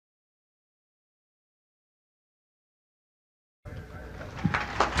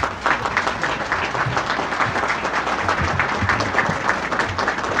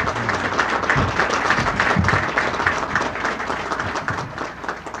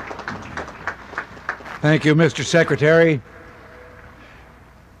Thank you, Mr. Secretary.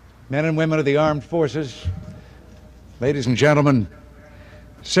 Men and women of the armed forces, ladies and gentlemen,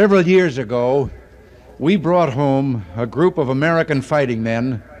 several years ago, we brought home a group of American fighting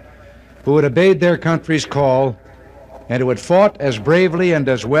men who had obeyed their country's call and who had fought as bravely and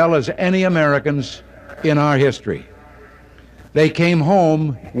as well as any Americans in our history. They came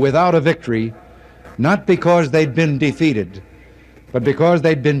home without a victory, not because they'd been defeated, but because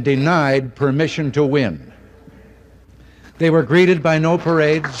they'd been denied permission to win. They were greeted by no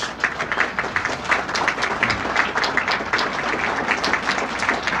parades.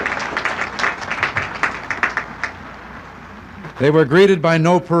 They were greeted by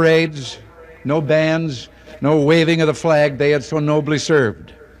no parades, no bands, no waving of the flag they had so nobly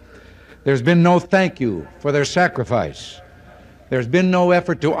served. There's been no thank you for their sacrifice. There's been no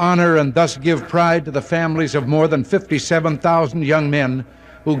effort to honor and thus give pride to the families of more than 57,000 young men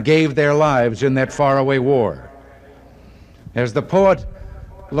who gave their lives in that faraway war. As the poet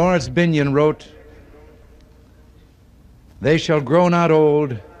Lawrence Binyon wrote, "They shall grow not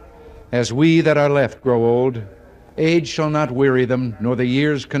old as we that are left grow old. Age shall not weary them, nor the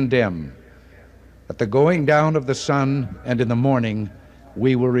years condemn. At the going down of the sun and in the morning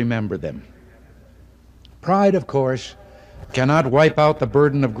we will remember them." Pride, of course, cannot wipe out the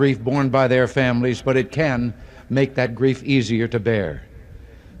burden of grief borne by their families, but it can make that grief easier to bear.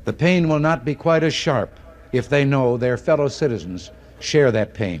 The pain will not be quite as sharp if they know their fellow citizens share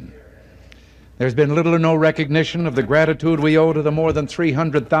that pain. There's been little or no recognition of the gratitude we owe to the more than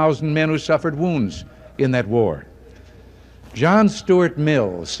 300,000 men who suffered wounds in that war. John Stuart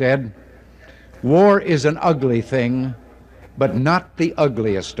Mill said, "War is an ugly thing, but not the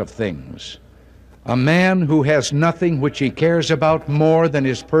ugliest of things. A man who has nothing which he cares about more than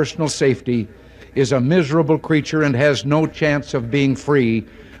his personal safety is a miserable creature and has no chance of being free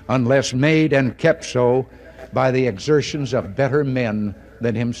unless made and kept so by the exertions of better men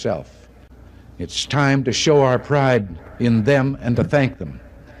than himself." It's time to show our pride in them and to thank them.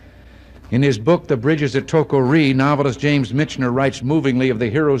 In his book, The Bridges at Toko-Ri, novelist James Michener writes movingly of the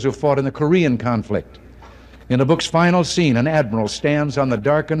heroes who fought in the Korean conflict. In the book's final scene, an admiral stands on the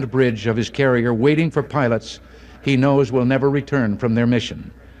darkened bridge of his carrier waiting for pilots he knows will never return from their mission.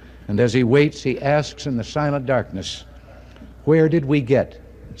 And as he waits, he asks in the silent darkness, "Where did we get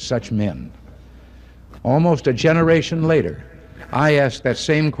such men?" Almost a generation later, I asked that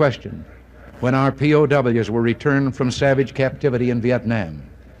same question when our POWs were returned from savage captivity in Vietnam.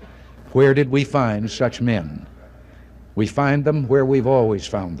 Where did we find such men? We find them where we've always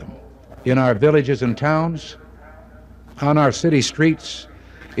found them, in our villages and towns, on our city streets,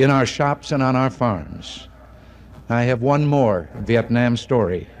 in our shops, and on our farms. I have one more Vietnam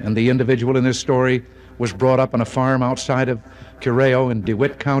story, and the individual in this story was brought up on a farm outside of Cureo in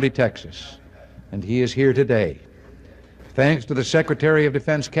DeWitt County, Texas, and he is here today. Thanks to the Secretary of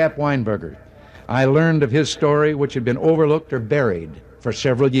Defense, Cap Weinberger, I learned of his story, which had been overlooked or buried for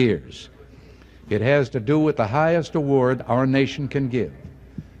several years. It has to do with the highest award our nation can give,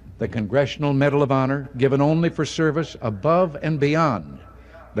 the Congressional Medal of Honor, given only for service above and beyond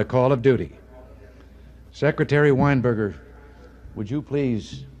the call of duty. Secretary Weinberger, would you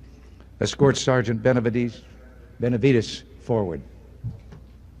please escort Sergeant Benavidez forward?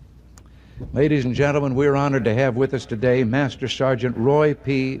 Ladies and gentlemen, we're honored to have with us today Master Sergeant Roy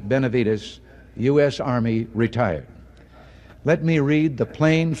P. Benavidez, U.S. Army, retired. Let me read the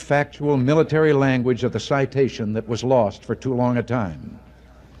plain, factual military language of the citation that was lost for too long a time.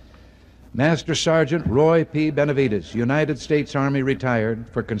 Master Sergeant Roy P. Benavidez, United States Army, retired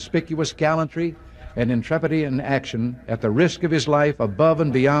for conspicuous gallantry and intrepidity in action at the risk of his life above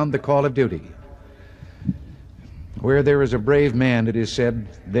and beyond the call of duty. Where there is a brave man, it is said,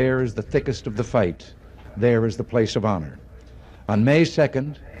 there is the thickest of the fight. There is the place of honor. On May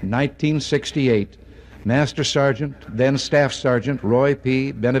 2nd, 1968, Master Sergeant, then Staff Sergeant Roy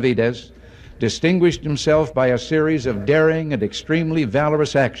P. Benavidez, distinguished himself by a series of daring and extremely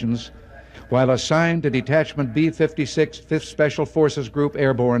valorous actions while assigned to Detachment B-56, 5th Special Forces Group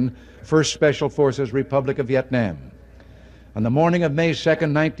Airborne, 1st Special Forces, Republic of Vietnam. On the morning of May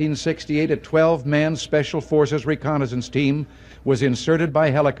 2nd, 1968, a 12-man Special Forces reconnaissance team was inserted by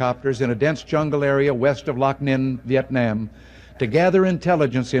helicopters in a dense jungle area west of Loc Ninh, Vietnam, to gather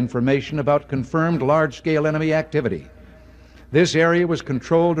intelligence information about confirmed large-scale enemy activity. This area was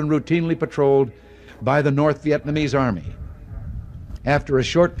controlled and routinely patrolled by the North Vietnamese Army. After a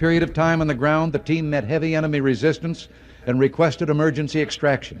short period of time on the ground, the team met heavy enemy resistance and requested emergency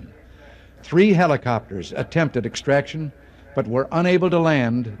extraction. 3 helicopters attempted extraction, but were unable to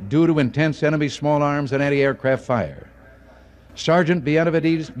land due to intense enemy small arms and anti-aircraft fire. Sergeant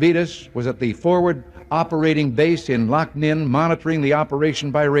Benavidez was at the forward operating base in Lac Ninh monitoring the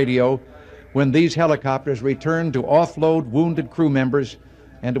operation by radio when these helicopters returned to offload wounded crew members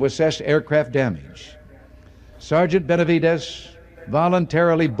and to assess aircraft damage. Sergeant Benavidez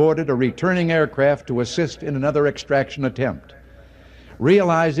voluntarily boarded a returning aircraft to assist in another extraction attempt.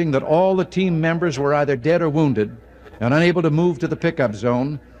 Realizing that all the team members were either dead or wounded and unable to move to the pickup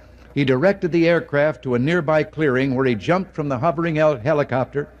zone, he directed the aircraft to a nearby clearing where he jumped from the hovering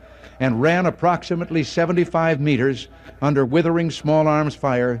helicopter and ran approximately 75 meters under withering small arms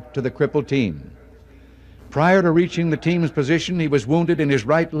fire to the crippled team. Prior to reaching the team's position, he was wounded in his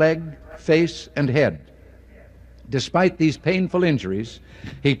right leg, face, and head. Despite these painful injuries,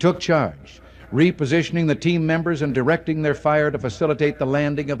 he took charge, repositioning the team members and directing their fire to facilitate the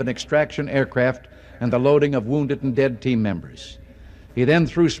landing of an extraction aircraft and the loading of wounded and dead team members. He then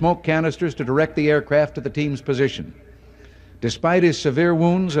threw smoke canisters to direct the aircraft to the team's position. Despite his severe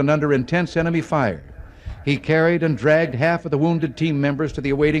wounds and under intense enemy fire, he carried and dragged half of the wounded team members to the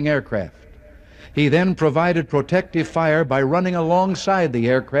awaiting aircraft. He then provided protective fire by running alongside the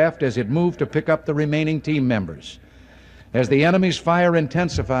aircraft as it moved to pick up the remaining team members. As the enemy's fire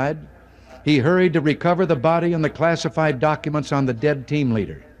intensified, he hurried to recover the body and the classified documents on the dead team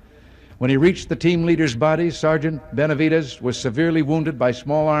leader. When he reached the team leader's body, Sergeant Benavidez was severely wounded by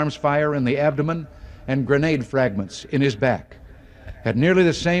small arms fire in the abdomen and grenade fragments in his back. At nearly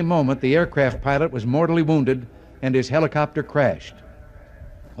the same moment, the aircraft pilot was mortally wounded and his helicopter crashed.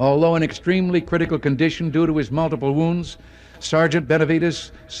 Although in extremely critical condition due to his multiple wounds, Sergeant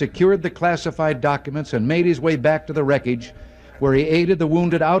Benavidez secured the classified documents and made his way back to the wreckage, where he aided the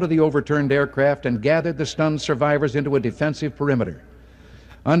wounded out of the overturned aircraft and gathered the stunned survivors into a defensive perimeter.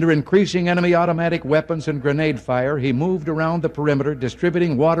 Under increasing enemy automatic weapons and grenade fire, he moved around the perimeter,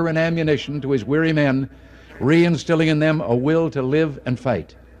 distributing water and ammunition to his weary men, reinstilling in them a will to live and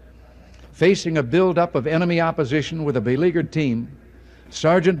fight. Facing a buildup of enemy opposition with a beleaguered team,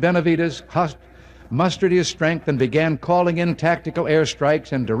 Sergeant Benavidez mustered his strength and began calling in tactical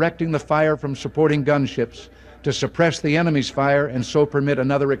airstrikes and directing the fire from supporting gunships to suppress the enemy's fire and so permit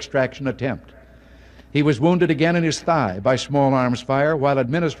another extraction attempt. He was wounded again in his thigh by small arms fire while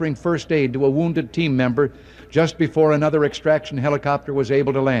administering first aid to a wounded team member just before another extraction helicopter was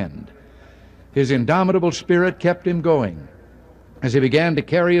able to land. His indomitable spirit kept him going as he began to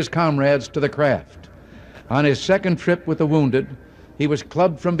carry his comrades to the craft. On his second trip with the wounded, he was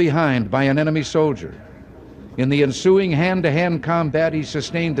clubbed from behind by an enemy soldier. In the ensuing hand-to-hand combat, he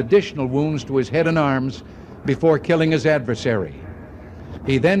sustained additional wounds to his head and arms before killing his adversary.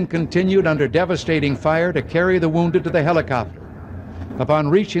 He then continued under devastating fire to carry the wounded to the helicopter. Upon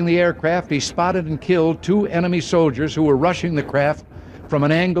reaching the aircraft, he spotted and killed 2 enemy soldiers who were rushing the craft from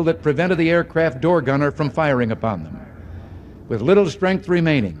an angle that prevented the aircraft door gunner from firing upon them. With little strength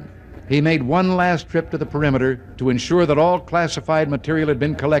remaining, he made one last trip to the perimeter to ensure that all classified material had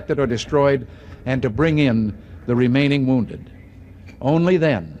been collected or destroyed and to bring in the remaining wounded. Only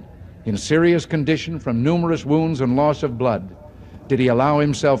then, in serious condition from numerous wounds and loss of blood, did he allow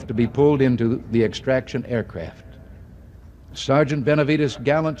himself to be pulled into the extraction aircraft. Sergeant Benavidez'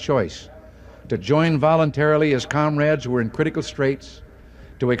 gallant choice to join voluntarily his comrades who were in critical straits,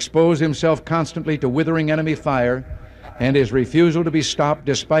 to expose himself constantly to withering enemy fire, and his refusal to be stopped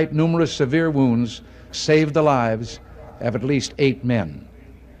despite numerous severe wounds saved the lives of at least 8 men.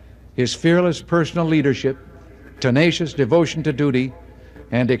 His fearless personal leadership, tenacious devotion to duty,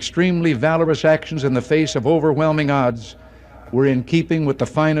 and extremely valorous actions in the face of overwhelming odds were in keeping with the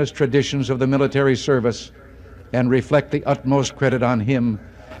finest traditions of the military service and reflect the utmost credit on him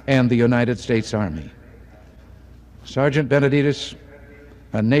and the United States Army. Sergeant Benavidez,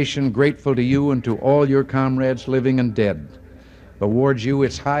 a nation grateful to you and to all your comrades living and dead, awards you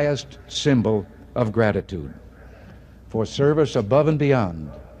its highest symbol of gratitude. For service above and beyond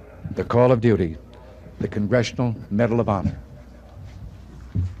the call of duty, the Congressional Medal of Honor.